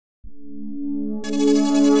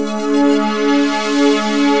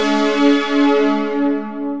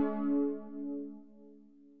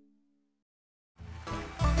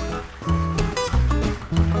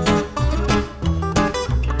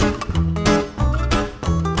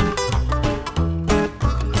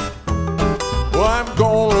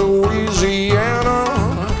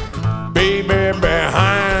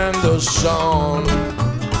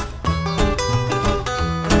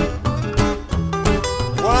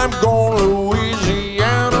I'm going to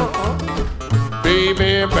Louisiana,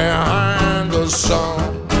 baby, behind the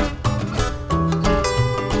sun.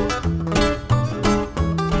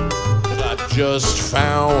 I just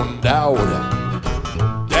found out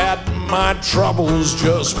that my trouble's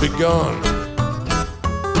just begun.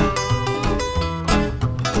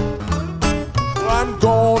 I'm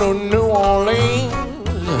going to New Orleans,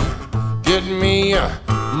 get me a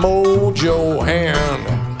mojo hand.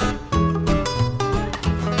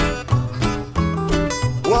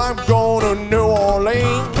 Well, I'm going to New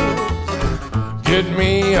Orleans, get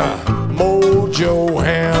me a mojo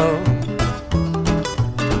hand.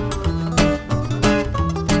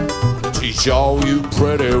 Teach all you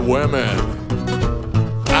pretty women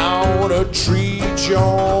how to treat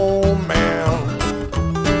your man.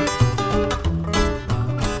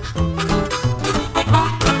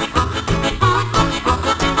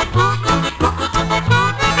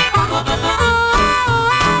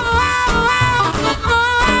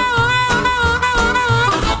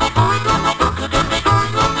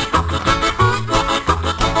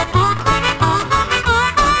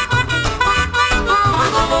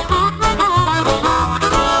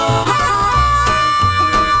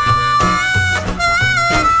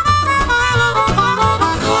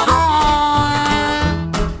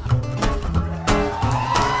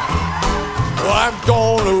 I'm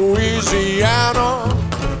going to Louisiana,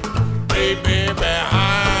 baby,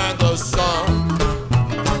 behind the sun.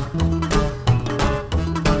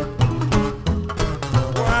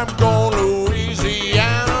 I'm going to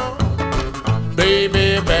Louisiana,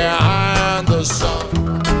 baby, behind the sun.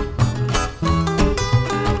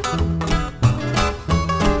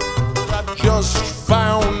 I've just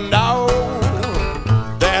found out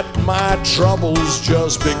that my trouble's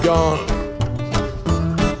just begun.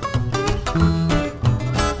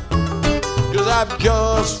 I've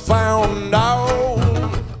just found out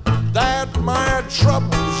that my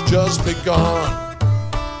trouble's just begun.